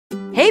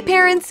Hey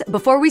parents,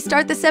 before we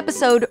start this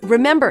episode,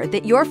 remember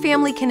that your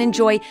family can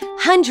enjoy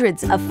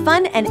hundreds of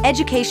fun and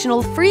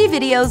educational free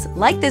videos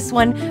like this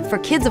one for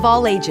kids of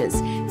all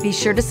ages. Be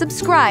sure to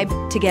subscribe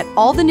to get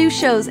all the new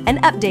shows and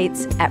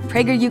updates at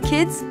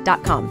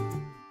PragerUkids.com.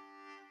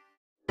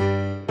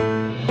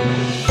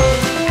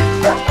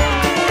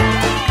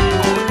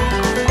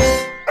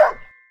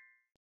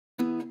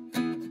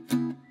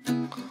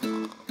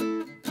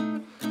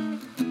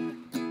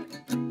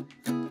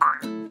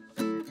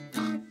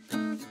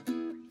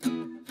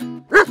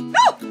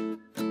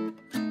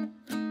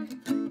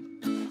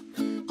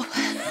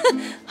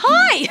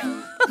 Hi!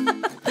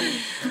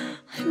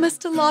 I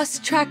must have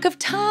lost track of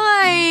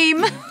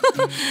time.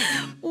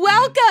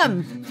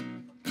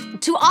 Welcome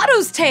to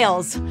Otto's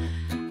Tales.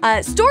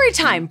 Story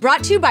time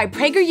brought to you by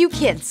PragerU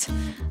Kids.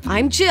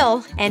 I'm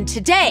Jill, and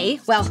today,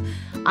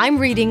 I'm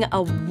reading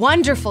a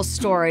wonderful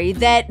story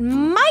that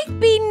might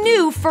be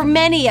new for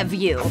many of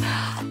you.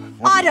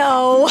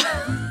 Otto!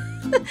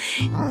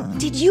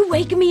 Did you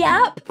wake me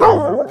up?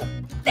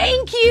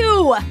 Thank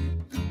you!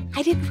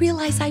 I didn't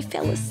realize I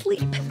fell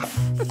asleep.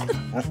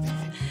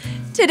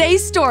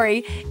 Today's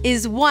story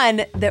is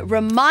one that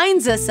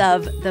reminds us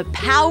of the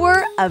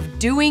power of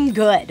doing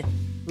good.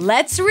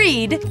 Let's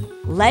read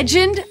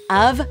Legend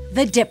of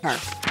the Dipper.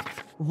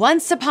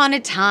 Once upon a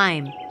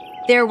time,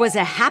 there was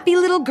a happy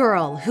little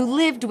girl who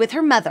lived with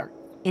her mother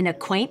in a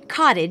quaint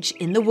cottage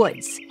in the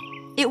woods.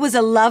 It was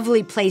a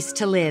lovely place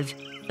to live,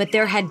 but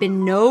there had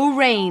been no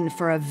rain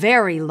for a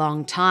very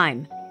long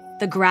time.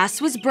 The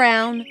grass was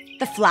brown,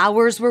 the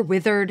flowers were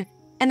withered,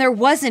 and there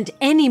wasn't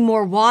any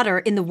more water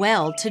in the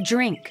well to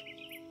drink.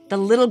 The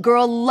little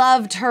girl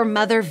loved her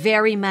mother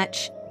very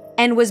much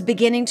and was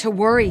beginning to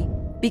worry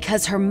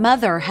because her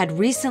mother had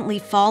recently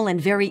fallen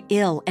very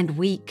ill and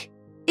weak.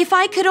 If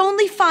I could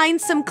only find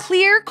some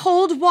clear,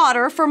 cold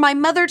water for my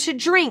mother to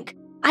drink,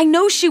 I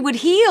know she would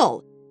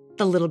heal,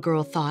 the little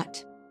girl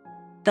thought.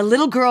 The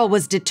little girl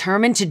was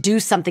determined to do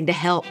something to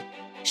help.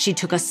 She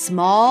took a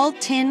small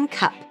tin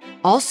cup,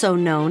 also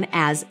known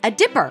as a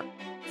dipper,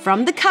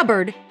 from the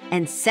cupboard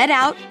and set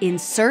out in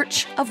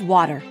search of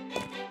water.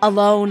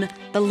 Alone,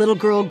 the little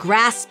girl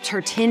grasped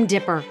her tin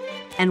dipper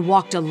and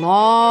walked a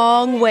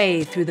long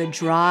way through the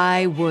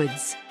dry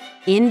woods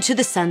into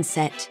the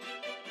sunset.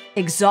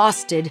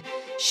 Exhausted,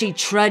 she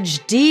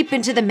trudged deep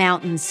into the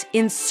mountains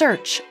in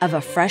search of a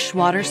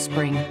freshwater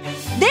spring.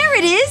 There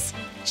it is!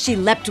 She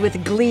leapt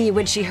with glee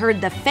when she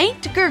heard the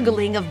faint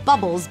gurgling of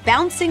bubbles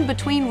bouncing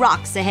between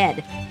rocks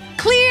ahead.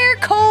 Clear,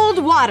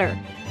 cold water!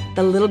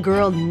 The little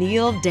girl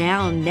kneeled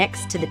down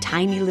next to the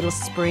tiny little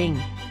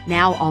spring,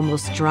 now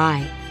almost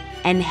dry,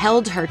 and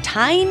held her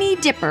tiny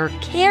dipper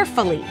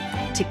carefully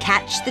to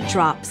catch the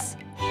drops.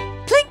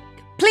 Plink,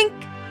 plink,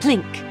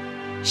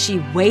 plink. She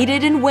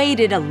waited and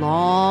waited a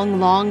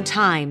long, long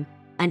time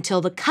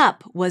until the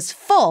cup was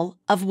full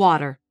of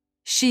water.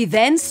 She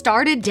then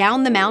started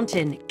down the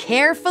mountain,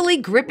 carefully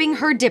gripping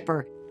her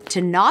dipper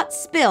to not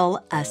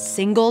spill a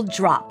single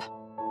drop.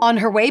 On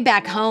her way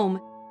back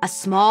home, a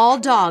small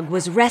dog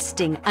was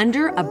resting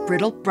under a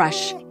brittle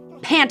brush,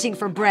 panting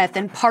for breath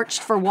and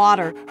parched for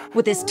water,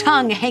 with his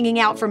tongue hanging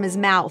out from his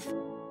mouth.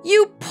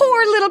 You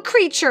poor little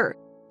creature!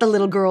 The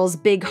little girl's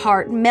big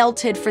heart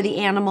melted for the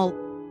animal.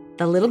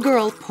 The little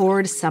girl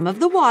poured some of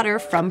the water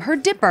from her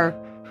dipper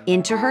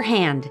into her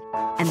hand,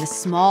 and the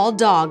small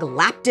dog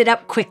lapped it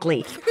up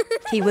quickly.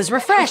 He was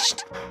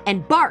refreshed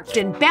and barked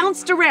and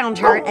bounced around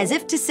her as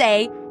if to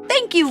say,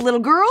 "Thank you, little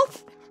girl."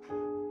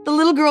 The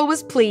little girl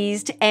was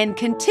pleased and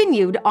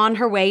continued on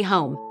her way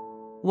home.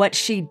 What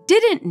she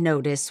didn't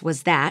notice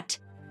was that,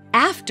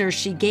 after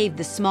she gave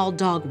the small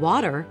dog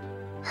water,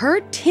 her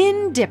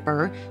tin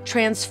dipper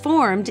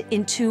transformed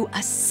into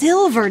a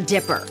silver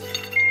dipper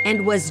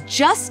and was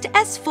just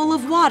as full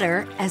of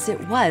water as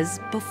it was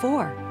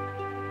before.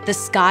 The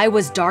sky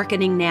was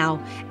darkening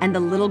now, and the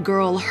little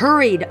girl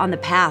hurried on the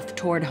path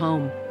toward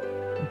home.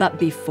 But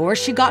before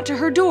she got to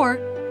her door,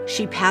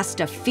 she passed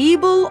a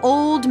feeble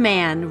old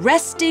man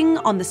resting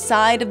on the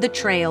side of the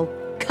trail,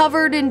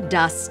 covered in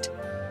dust.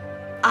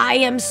 "I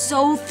am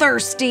so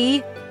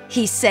thirsty,"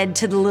 he said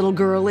to the little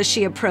girl as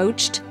she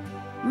approached.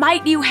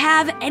 "Might you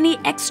have any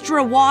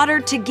extra water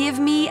to give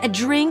me a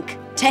drink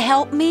to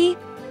help me?"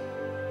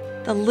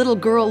 The little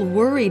girl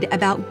worried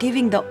about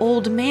giving the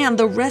old man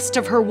the rest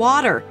of her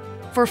water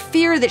for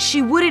fear that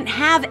she wouldn't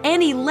have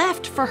any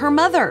left for her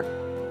mother.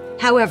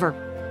 However,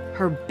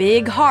 her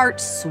big heart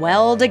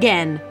swelled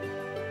again.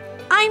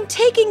 "I'm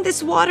taking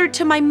this water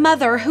to my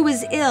mother who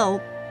is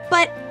ill,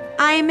 but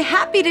I'm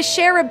happy to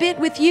share a bit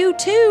with you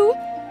too."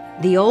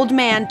 The old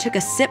man took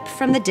a sip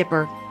from the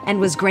dipper and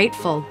was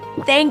grateful.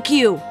 "Thank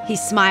you," he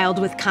smiled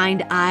with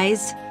kind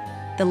eyes.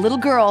 The little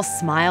girl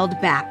smiled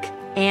back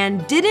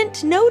and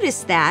didn't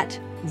notice that,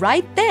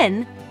 right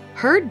then,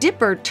 her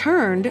dipper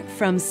turned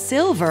from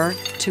silver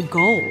to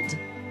gold.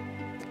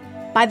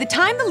 By the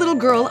time the little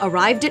girl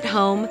arrived at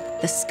home,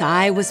 the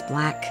sky was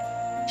black.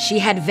 She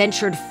had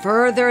ventured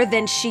further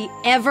than she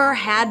ever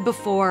had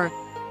before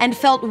and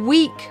felt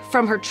weak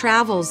from her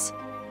travels.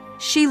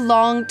 She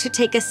longed to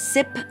take a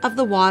sip of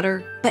the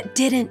water, but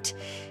didn't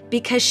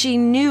because she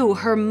knew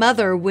her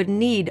mother would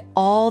need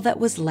all that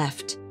was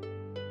left.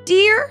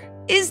 "Dear,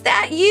 is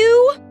that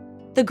you?"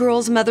 the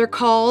girl's mother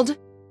called.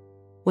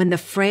 When the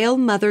frail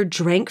mother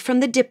drank from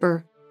the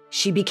dipper,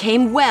 she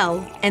became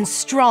well and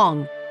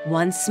strong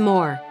once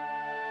more.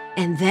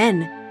 And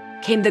then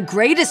came the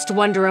greatest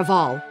wonder of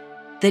all.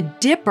 The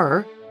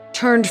dipper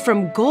turned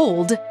from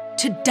gold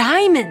to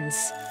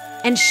diamonds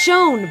and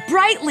shone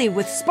brightly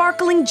with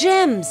sparkling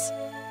gems.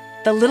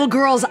 The little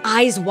girl's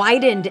eyes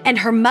widened and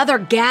her mother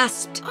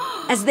gasped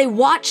as they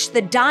watched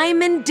the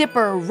diamond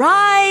dipper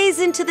rise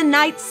into the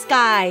night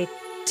sky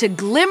to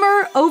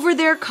glimmer over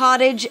their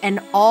cottage and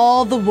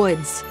all the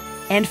woods.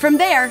 And from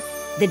there,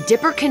 the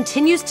dipper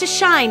continues to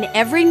shine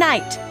every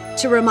night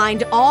to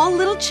remind all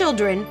little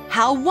children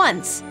how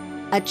once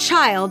a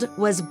child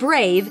was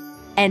brave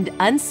and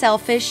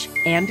unselfish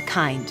and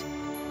kind.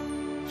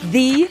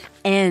 The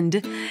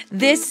end.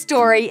 This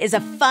story is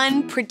a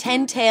fun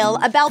pretend tale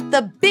about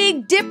the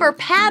Big Dipper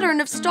pattern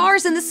of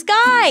stars in the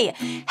sky.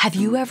 Have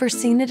you ever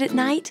seen it at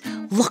night?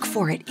 Look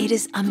for it. It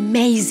is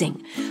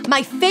amazing.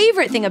 My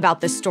favorite thing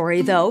about this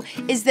story, though,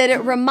 is that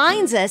it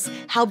reminds us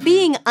how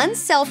being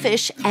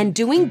unselfish and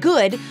doing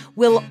good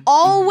will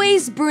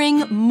always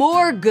bring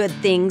more good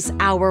things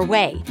our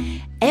way.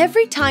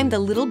 Every time the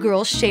little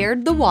girl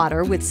shared the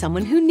water with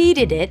someone who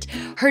needed it,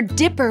 her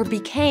dipper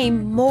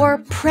became more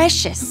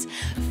precious.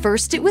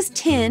 First it was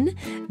tin,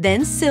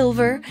 then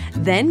silver,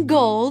 then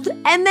gold,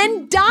 and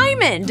then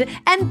diamond.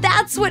 And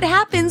that's what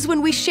happens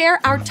when we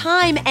share our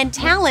time and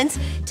talents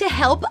to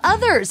help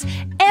others.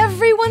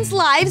 Everyone's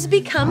lives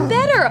become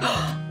better.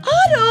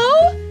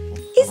 Otto,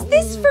 is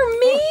this for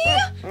me?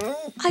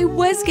 I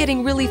was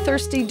getting really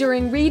thirsty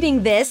during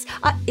reading this.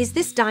 Is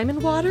this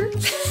diamond water?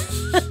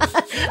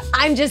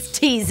 I'm just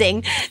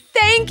teasing.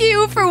 Thank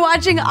you for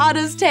watching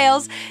Otto's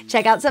Tales.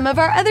 Check out some of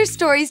our other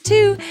stories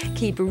too.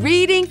 Keep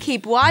reading,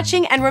 keep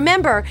watching, and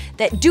remember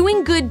that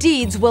doing good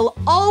deeds will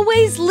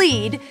always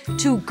lead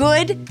to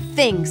good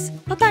things.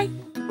 Bye-bye.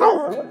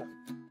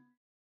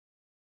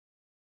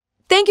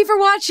 Thank you for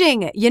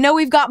watching. You know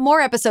we've got more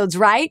episodes,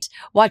 right?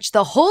 Watch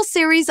the whole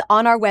series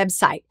on our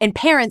website. And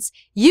parents,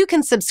 you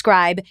can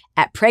subscribe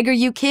at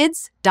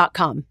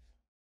PragerUkids.com.